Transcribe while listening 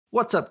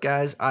What's up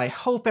guys? I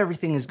hope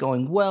everything is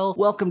going well.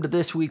 Welcome to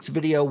this week's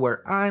video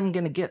where I'm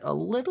gonna get a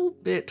little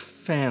bit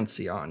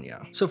fancy on ya.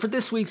 So for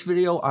this week's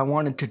video, I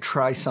wanted to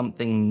try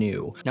something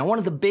new. Now one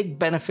of the big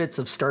benefits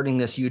of starting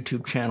this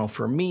YouTube channel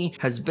for me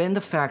has been the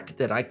fact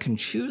that I can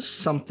choose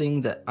something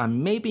that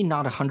I'm maybe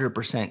not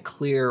 100%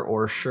 clear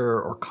or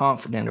sure or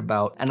confident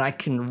about, and I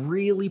can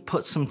really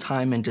put some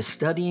time into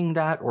studying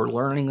that or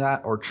learning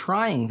that or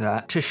trying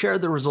that to share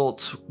the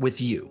results with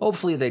you.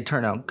 Hopefully they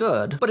turn out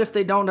good, but if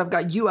they don't, I've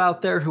got you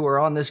out there who are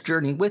on this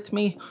journey with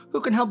me, who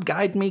can help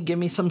guide me, give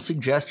me some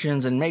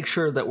suggestions, and make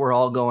sure that we're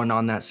all going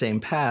on that same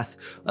path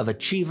of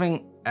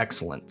achieving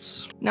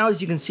excellence. Now,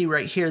 as you can see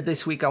right here,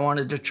 this week I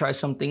wanted to try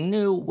something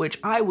new,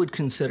 which I would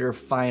consider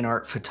fine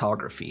art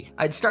photography.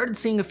 I'd started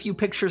seeing a few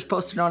pictures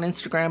posted on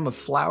Instagram of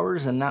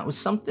flowers, and that was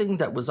something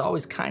that was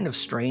always kind of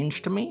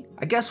strange to me.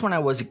 I guess when I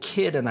was a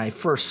kid and I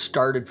first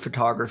started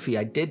photography,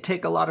 I did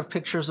take a lot of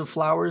pictures of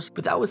flowers,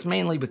 but that was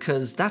mainly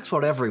because that's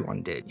what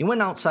everyone did. You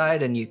went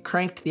outside and you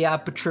cranked the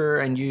aperture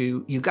and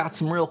you got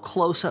some real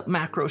close-up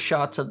macro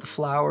shots of the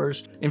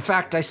flowers. In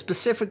fact, I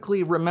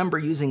specifically remember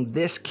using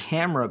this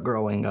camera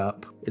growing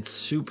up. It's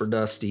super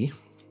dusty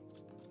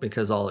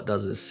because all it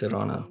does is sit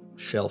on a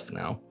shelf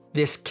now.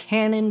 This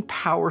Canon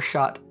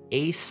PowerShot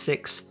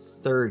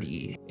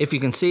A630. If you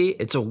can see,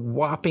 it's a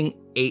whopping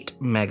 8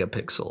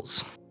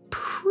 megapixels.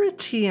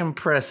 Pretty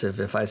impressive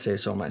if I say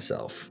so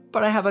myself.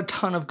 But I have a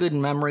ton of good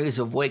memories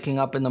of waking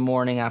up in the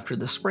morning after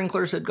the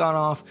sprinklers had gone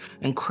off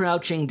and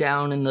crouching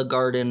down in the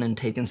garden and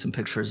taking some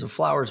pictures of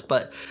flowers,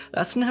 but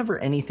that's never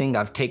anything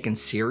I've taken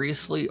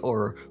seriously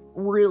or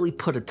really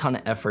put a ton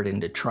of effort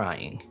into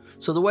trying.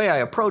 So the way I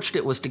approached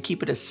it was to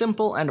keep it as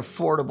simple and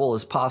affordable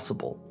as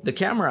possible. The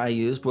camera I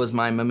used was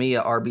my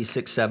Mamiya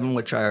RB67,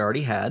 which I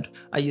already had.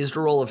 I used a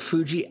roll of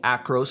Fuji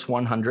Acros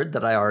 100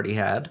 that I already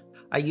had.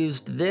 I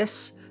used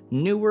this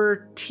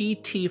newer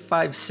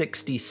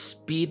TT560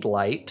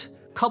 Speedlight,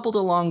 coupled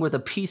along with a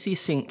PC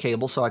sync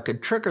cable so I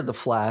could trigger the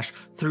flash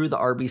through the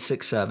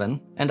RB67,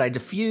 and I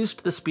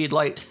diffused the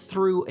Speedlight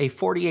through a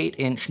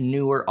 48-inch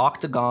newer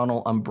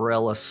octagonal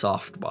umbrella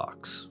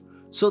softbox.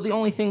 So the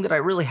only thing that I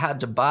really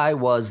had to buy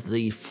was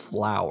the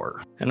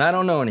flower. And I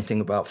don't know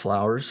anything about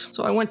flowers,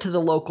 so I went to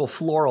the local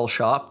floral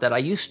shop that I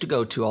used to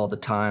go to all the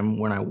time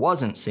when I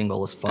wasn't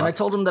single as fuck, and I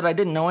told them that I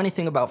didn't know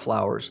anything about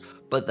flowers,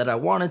 but that I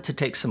wanted to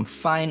take some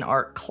fine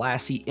art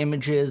classy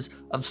images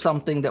of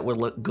something that would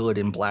look good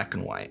in black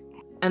and white.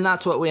 And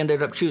that's what we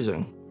ended up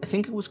choosing. I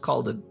think it was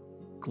called a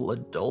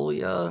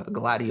gladiola?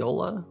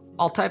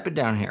 I'll type it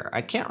down here.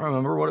 I can't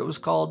remember what it was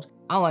called.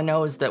 All I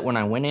know is that when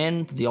I went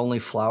in, the only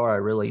flower I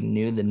really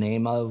knew the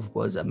name of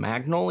was a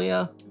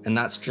magnolia, and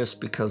that's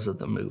just because of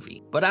the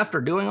movie. But after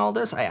doing all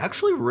this, I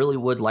actually really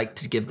would like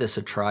to give this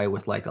a try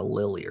with like a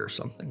lily or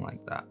something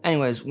like that.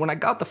 Anyways, when I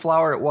got the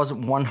flower, it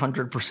wasn't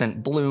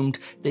 100% bloomed.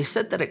 They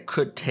said that it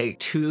could take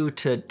 2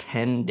 to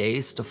 10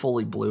 days to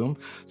fully bloom,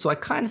 so I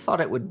kind of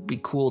thought it would be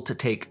cool to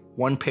take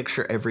one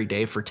picture every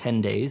day for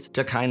 10 days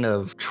to kind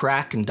of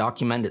track and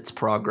document its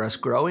progress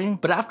growing.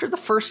 But after the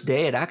first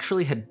day, it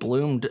actually had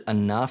bloomed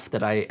enough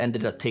that I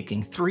ended up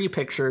taking 3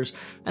 pictures,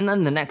 and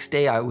then the next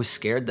day I was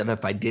scared that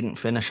if I didn't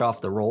finish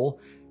off the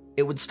roll,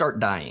 it would start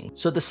dying.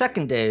 So the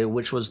second day,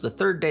 which was the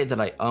third day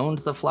that I owned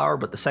the flower,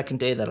 but the second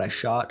day that I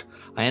shot,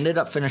 I ended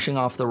up finishing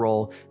off the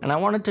roll, and I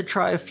wanted to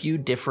try a few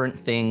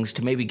different things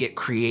to maybe get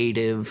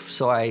creative,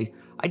 so I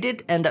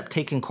did end up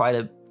taking quite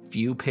a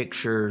few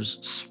pictures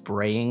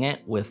spraying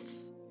it with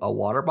a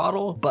water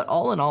bottle, but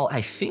all in all,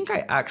 I think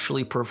I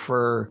actually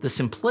prefer the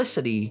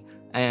simplicity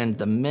and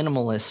the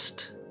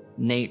minimalist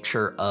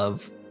nature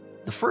of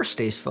the first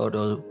day's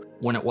photo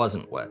when it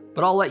wasn't wet.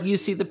 But I'll let you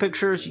see the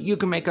pictures, you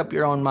can make up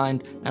your own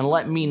mind, and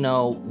let me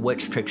know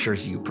which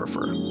pictures you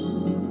prefer.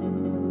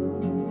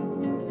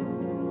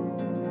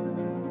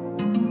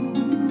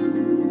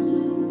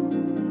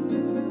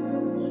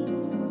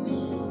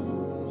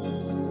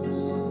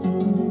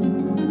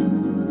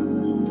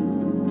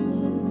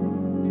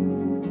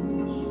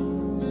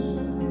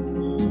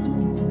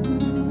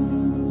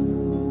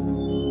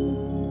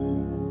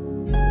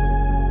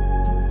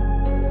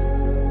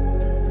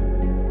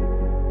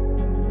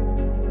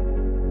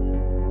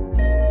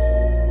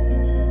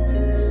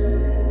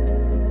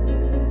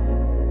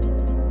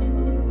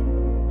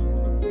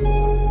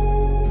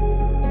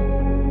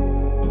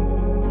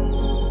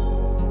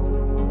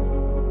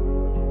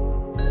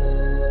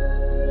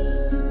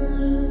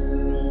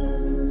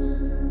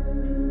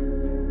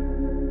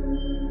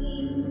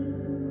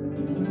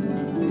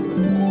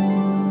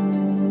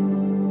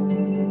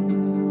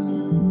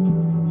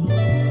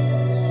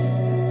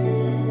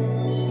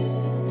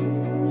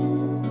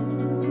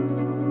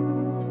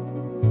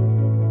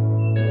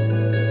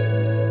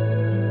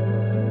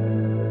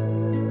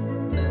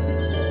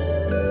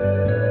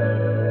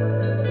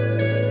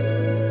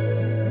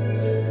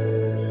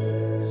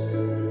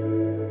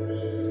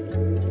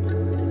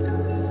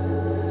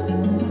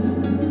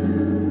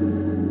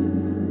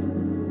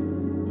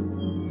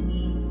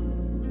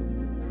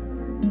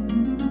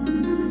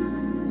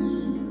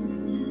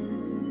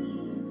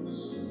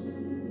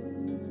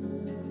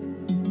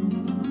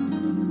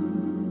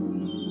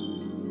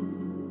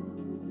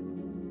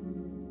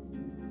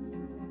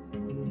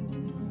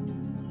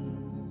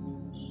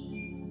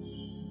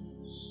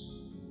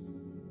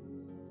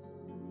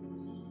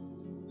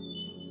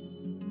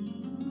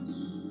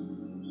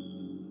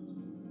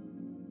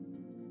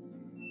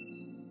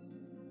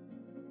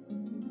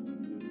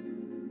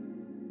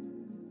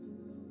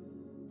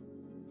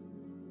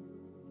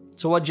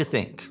 So what'd you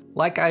think?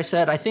 Like I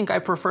said, I think I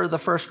prefer the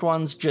first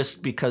ones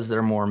just because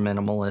they're more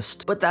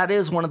minimalist. But that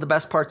is one of the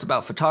best parts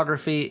about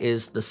photography,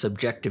 is the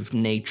subjective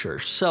nature.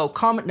 So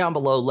comment down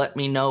below, let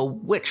me know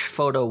which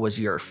photo was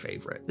your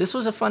favorite. This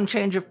was a fun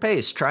change of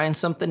pace, trying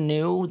something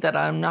new that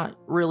I'm not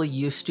really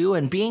used to,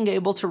 and being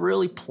able to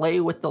really play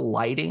with the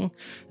lighting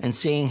and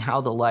seeing how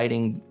the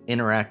lighting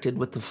interacted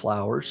with the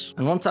flowers.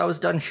 And once I was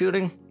done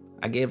shooting,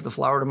 I gave the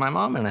flower to my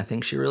mom, and I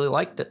think she really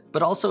liked it.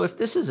 But also, if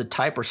this is a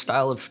type or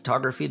style of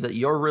photography that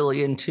you're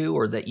really into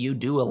or that you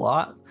do a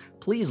lot,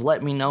 please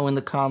let me know in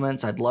the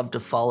comments. I'd love to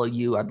follow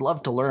you. I'd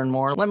love to learn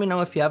more. Let me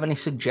know if you have any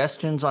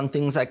suggestions on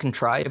things I can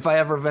try if I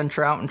ever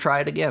venture out and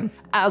try it again.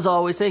 As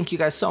always, thank you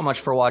guys so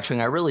much for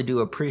watching. I really do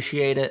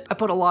appreciate it. I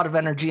put a lot of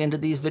energy into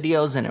these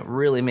videos, and it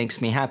really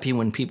makes me happy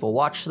when people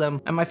watch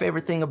them. And my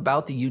favorite thing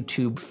about the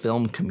YouTube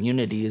film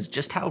community is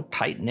just how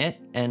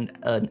tight-knit and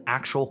an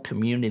actual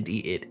community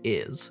it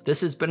is. This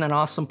has been an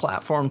awesome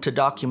platform to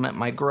document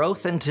my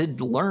growth and to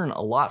learn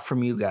a lot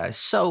from you guys.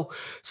 So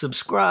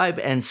subscribe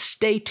and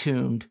stay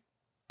tuned,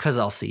 'cause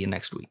I'll see you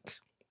next week.